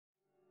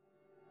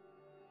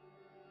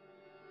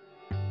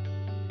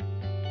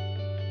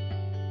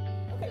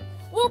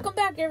Welcome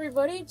back,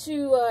 everybody,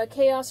 to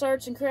Chaos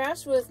Arts and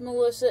Crafts with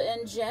Melissa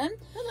and Jen.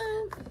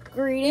 Hello.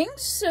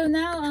 Greetings. So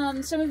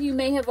now, some of you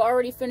may have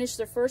already finished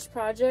the first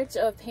project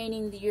of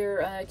painting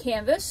your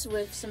canvas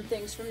with some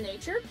things from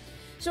nature.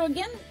 So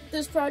again,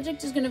 this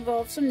project is going to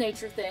involve some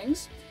nature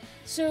things.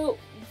 So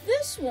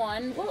this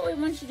one, what we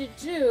want you to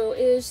do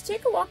is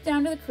take a walk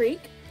down to the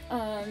creek.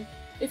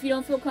 If you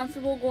don't feel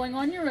comfortable going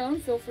on your own,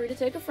 feel free to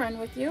take a friend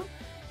with you.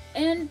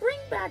 And bring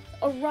back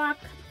a rock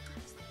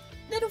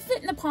that'll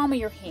fit in the palm of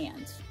your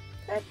hand.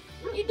 Okay?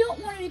 You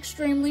don't want it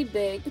extremely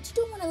big, but you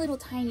don't want a little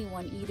tiny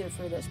one either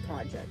for this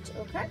project.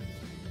 Okay?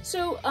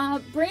 So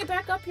bring it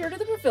back up here to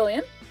the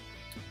pavilion.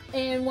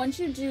 And once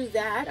you do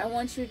that, I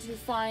want you to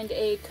find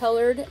a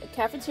colored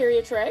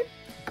cafeteria tray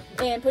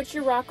and put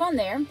your rock on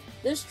there.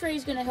 This tray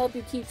is going to help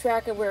you keep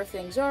track of where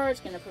things are.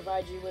 It's going to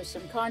provide you with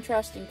some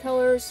contrasting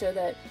colors so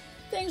that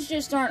things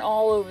just aren't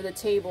all over the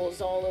tables,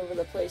 all over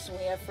the place, and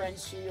we have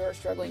friends who are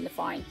struggling to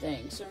find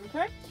things.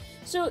 Okay?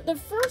 So the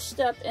first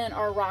step in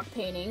our rock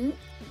painting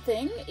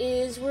thing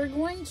is we're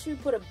going to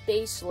put a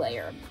base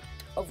layer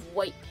of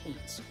white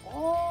paint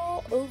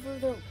all over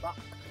the rock.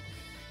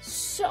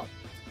 So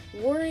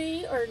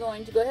we are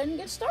going to go ahead and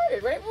get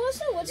started, right,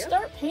 Melissa? Let's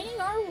start painting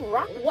our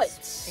rock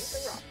whites.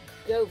 Paint the rock.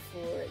 Go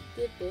for it.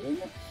 Dip it in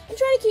there. And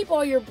try to keep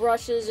all your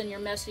brushes and your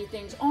messy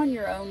things on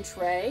your own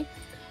tray.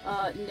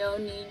 No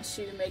need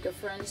to make a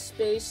friend's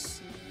space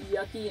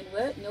yucky and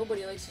wet.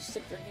 Nobody likes to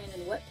stick their hand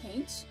in wet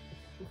paint.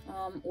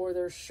 Or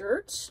their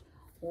shirts,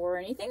 or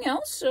anything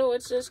else. So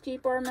let's just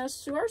keep our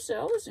mess to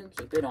ourselves and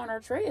keep it on our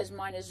tray, as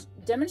mine is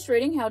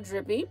demonstrating how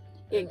drippy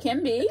it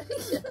can be.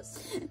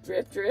 Yes.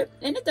 Drip, drip.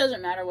 And it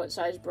doesn't matter what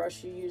size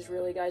brush you use,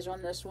 really, guys,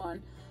 on this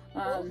one.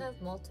 We'll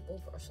have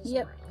multiple brushes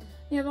yep. around.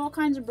 You have all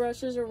kinds of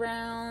brushes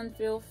around.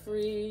 Feel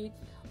free.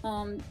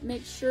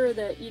 Make sure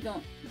that you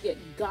don't get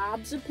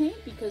gobs of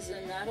paint, because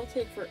then that'll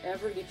take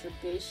forever to get your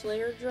base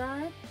layer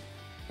dry.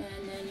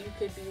 And then you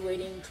could be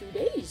waiting 2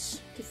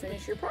 days to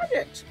finish your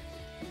project.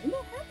 And you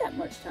don't have that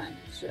much time,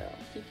 so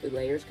keep the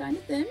layers kind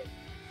of thin.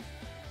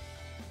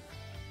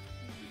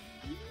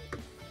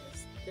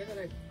 Let's give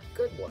it a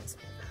good once.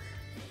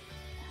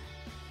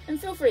 And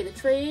feel free, the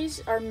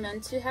trays are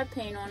meant to have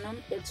paint on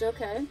them. It's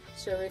okay.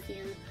 So if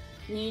you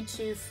need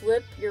to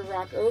flip your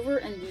rock over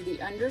and do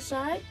the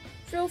underside,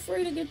 feel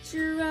free to get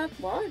your,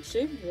 well,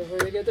 actually, feel free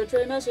to get the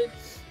tray messy.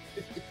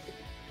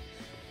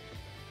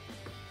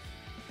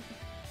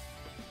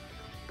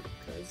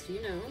 Because,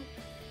 you know,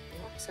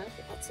 rocks have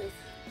lots of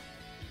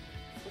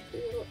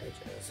fluffy little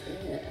edges.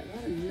 Yeah, a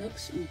lot of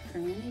nooks and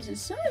crannies. And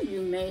some of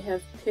you may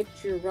have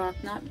picked your rock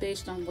not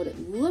based on what it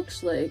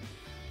looks like,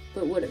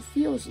 but what it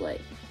feels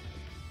like.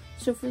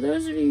 So for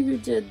those of you who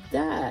did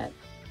that,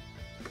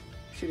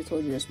 I should have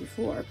told you this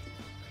before,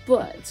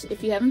 but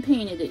if you haven't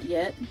painted it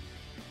yet,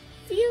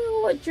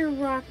 feel what your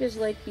rock is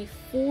like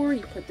before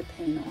you put the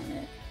paint on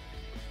it.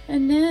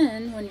 And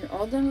then, when you're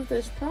all done with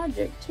this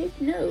project, take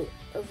note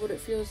of what it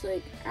feels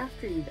like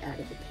after you've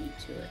added the paint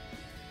to it.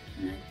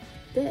 And I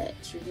bet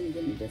you're going to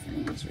give me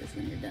different answers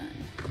when you're done.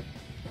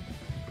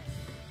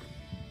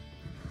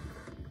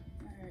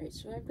 Alright,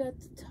 so I've got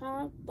the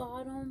top,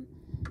 bottom,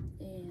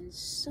 and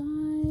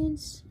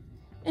sides.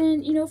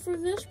 And, you know, for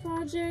this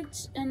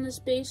project and this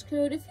base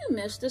coat, if you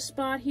missed a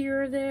spot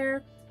here or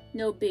there,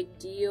 no big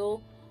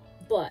deal.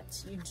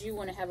 But you do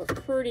want to have a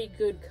pretty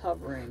good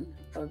covering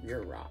of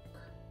your rock.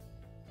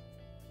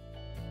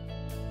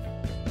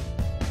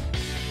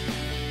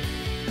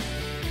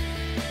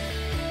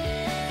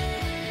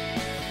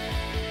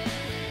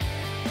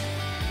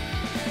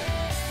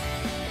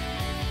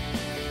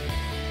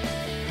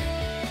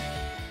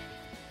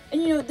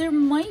 And you know, there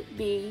might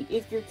be,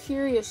 if you're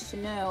curious to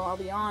know, I'll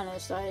be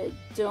honest, I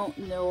don't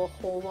know a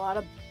whole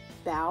lot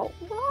about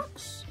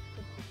rocks,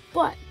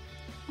 but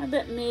I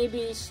bet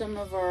maybe some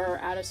of our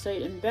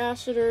out-of-state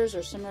ambassadors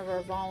or some of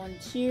our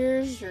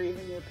volunteers or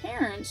even your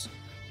parents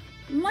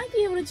might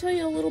be able to tell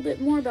you a little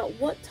bit more about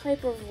what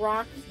type of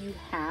rock you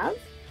have,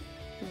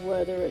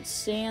 whether it's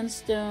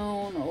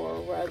sandstone or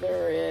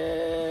whether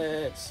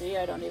it's, see,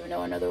 I don't even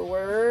know another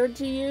word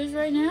to use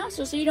right now,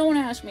 so you don't want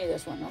to ask me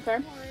this one, okay?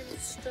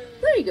 Limestone.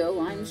 There you go,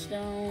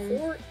 limestone.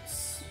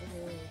 Quartz.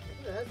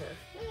 Whatever.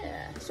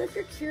 Yeah, so if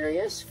you're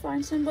curious,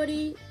 find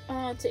somebody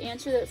to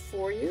answer that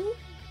for you.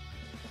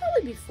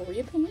 Probably before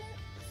you paint it.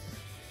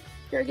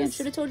 Here again,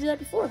 should have told you that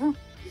before, huh?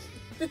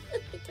 You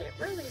can't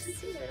really see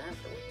it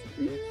afterwards.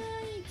 No,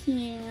 you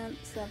can't.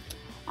 So,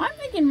 I'm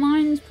thinking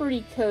mine's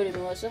pretty coated,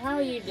 Melissa. How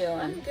are you doing?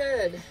 I'm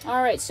good.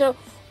 Alright, so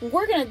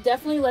we're going to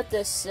definitely let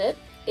this sit.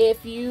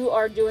 If you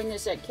are doing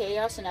this at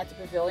Chaos and at the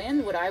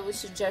pavilion, what I would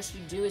suggest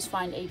you do is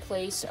find a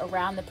place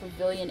around the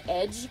pavilion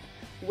edge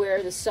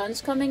where the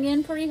sun's coming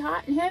in pretty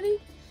hot and heavy.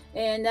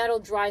 And that'll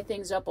dry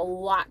things up a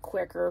lot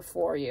quicker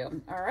for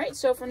you. Alright,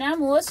 so for now,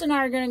 Melissa and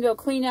I are going to go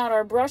clean out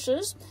our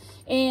brushes.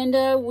 And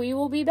we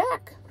will be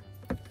back.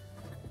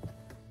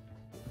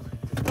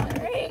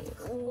 Alright,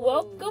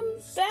 welcome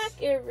back,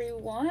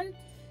 everyone.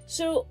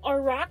 So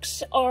our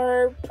rocks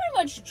are pretty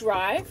much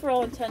dry for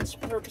all intents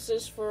and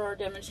purposes for our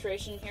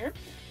demonstration here.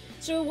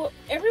 So what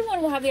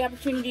everyone will have the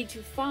opportunity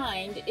to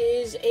find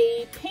is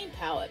a paint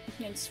palette.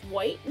 It's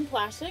white and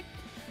plastic,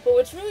 but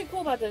what's really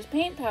cool about this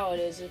paint palette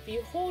is if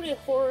you hold it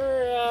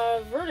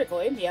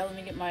vertically, yeah, let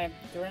me get my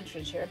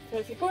directions here. So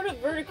if you hold it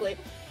vertically,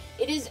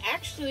 it is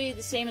actually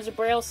the same as a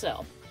Braille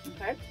cell,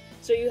 okay?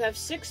 So you have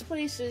 6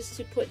 places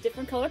to put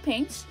different color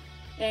paints,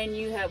 and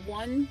you have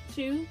 1,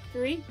 2,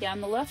 3 down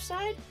the left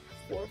side,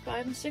 4,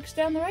 5, and 6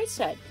 down the right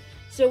side.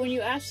 So when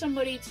you ask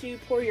somebody to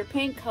pour your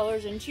paint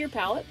colors into your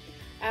palette,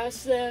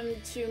 ask them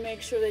to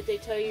make sure that they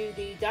tell you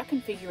the dot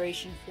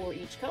configuration for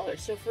each color.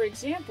 So for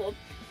example,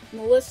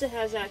 Melissa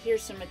has out here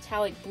some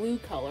metallic blue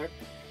color,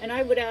 and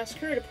I would ask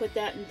her to put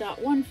that in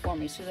dot 1 for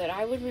me so that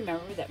I would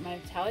remember that my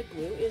metallic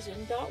blue is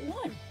in dot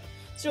 1.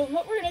 So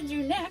what we're going to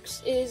do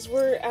next is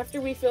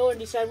after we fill and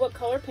decide what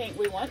color paint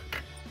we want,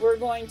 we're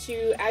going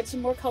to add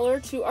some more color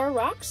to our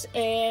rocks,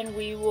 and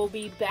we will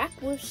be back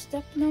with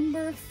step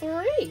number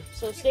 3.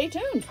 So stay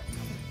tuned.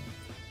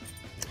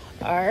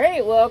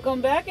 Alright, welcome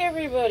back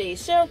everybody.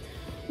 So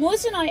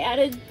Melissa and I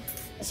added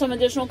some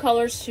additional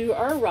colors to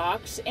our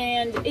rocks,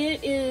 and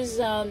it is,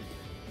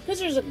 because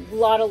there's a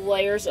lot of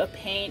layers of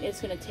paint,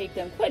 it's going to take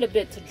them quite a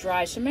bit to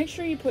dry, so make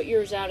sure you put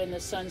yours out in the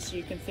sun so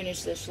you can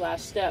finish this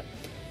last step.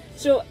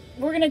 So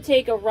we're going to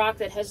take a rock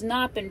that has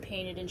not been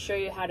painted and show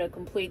you how to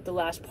complete the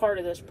last part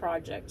of this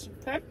project.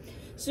 Okay?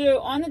 So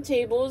on the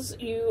tables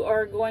you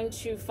are going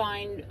to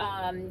find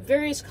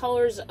various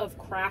colors of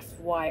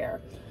craft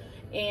wire.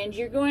 And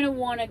you're going to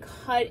want to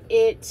cut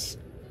it,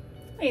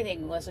 what do you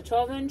think, Melissa,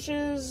 12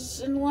 inches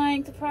in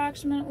length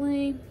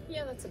approximately?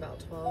 Yeah, that's about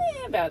 12.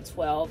 Yeah, about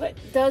 12. It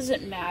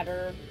doesn't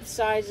matter.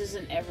 Size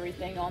isn't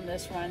everything on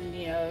this one.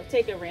 You know,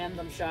 take a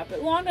random shot,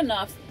 but long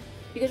enough.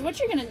 Because what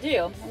you're going to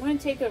do, I'm going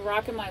to take a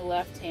rock in my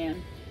left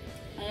hand,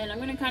 and I'm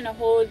going to kind of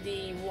hold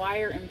the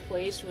wire in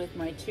place with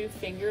my 2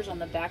 fingers on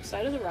the back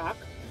side of the rock.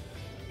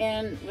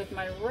 And with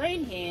my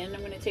right hand,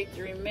 I'm going to take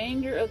the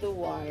remainder of the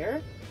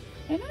wire,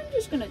 and I'm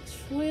just going to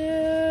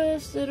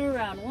twist it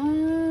around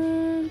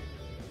 1,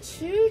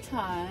 2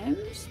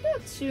 times,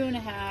 about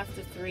 2.5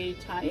 to 3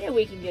 times. Yeah,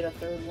 we can get a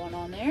third one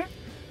on there.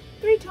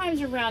 3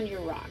 times around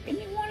your rock. And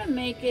you want to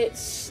make it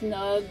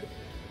snug,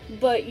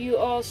 but you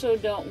also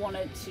don't want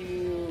it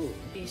to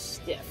be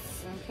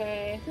stiff,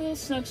 okay? A little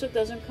snug so it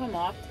doesn't come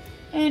off.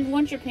 And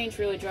once your paint's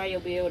really dry,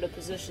 you'll be able to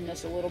position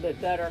this a little bit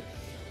better.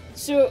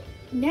 So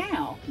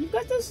now, you've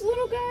got this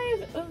little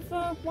guy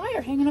of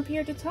wire hanging up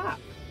here at the top.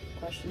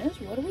 Question is,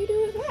 what do we do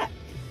with that?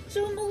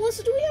 So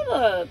Melissa, do we have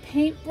a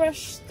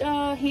paintbrush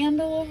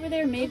handle over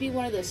there? Maybe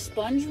one of the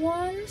sponge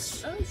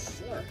ones? Oh,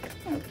 sure.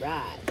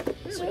 Alright.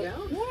 There So we go.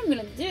 what I'm going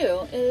to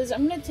do is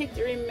I'm going to take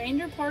the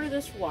remainder part of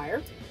this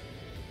wire,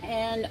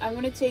 and I'm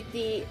going to take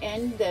the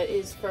end that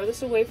is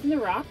furthest away from the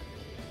rock,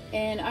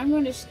 and I'm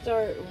going to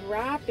start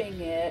wrapping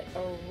it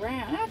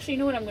around. Actually, you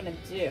know what I'm going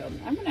to do?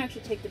 I'm going to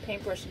actually take the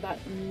paintbrush about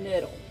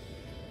middle.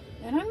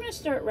 And I'm going to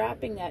start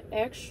wrapping that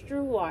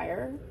extra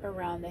wire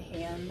around the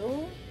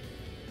handle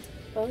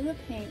of the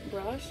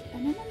paintbrush,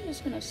 and then I'm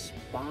just going to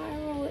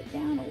spiral it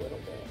down a little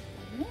bit.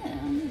 And then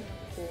I'm going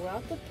to pull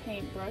out the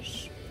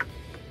paintbrush,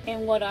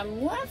 and what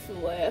I'm left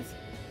with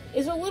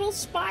is a little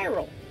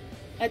spiral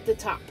at the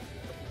top.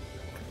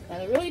 Now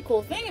the really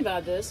cool thing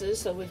about this is,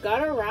 so we've got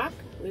our rock,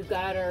 we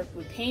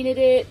painted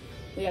it,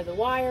 we have the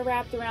wire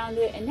wrapped around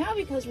it, and now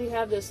because we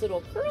have this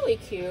little curly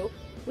Q,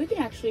 we can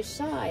actually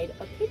side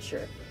a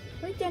picture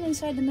right down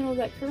inside the middle of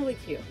that curly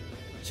Q.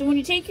 So when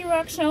you take your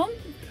rocks home,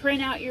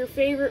 print out your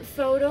favorite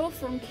photo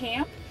from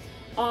camp.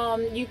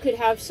 You could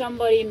have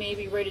somebody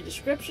maybe write a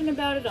description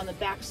about it on the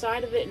back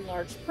side of it in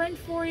large print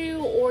for you,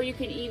 or you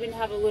can even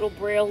have a little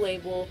Braille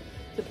label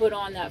to put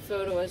on that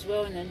photo as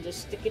well, and then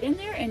just stick it in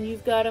there, and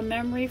you've got a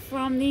memory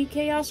from the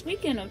Chaos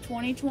Weekend of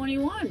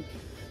 2021.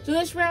 So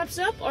this wraps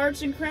up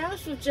Arts and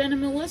Crafts with Jen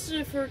and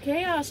Melissa for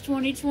Chaos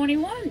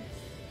 2021.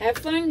 Have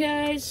fun,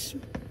 guys.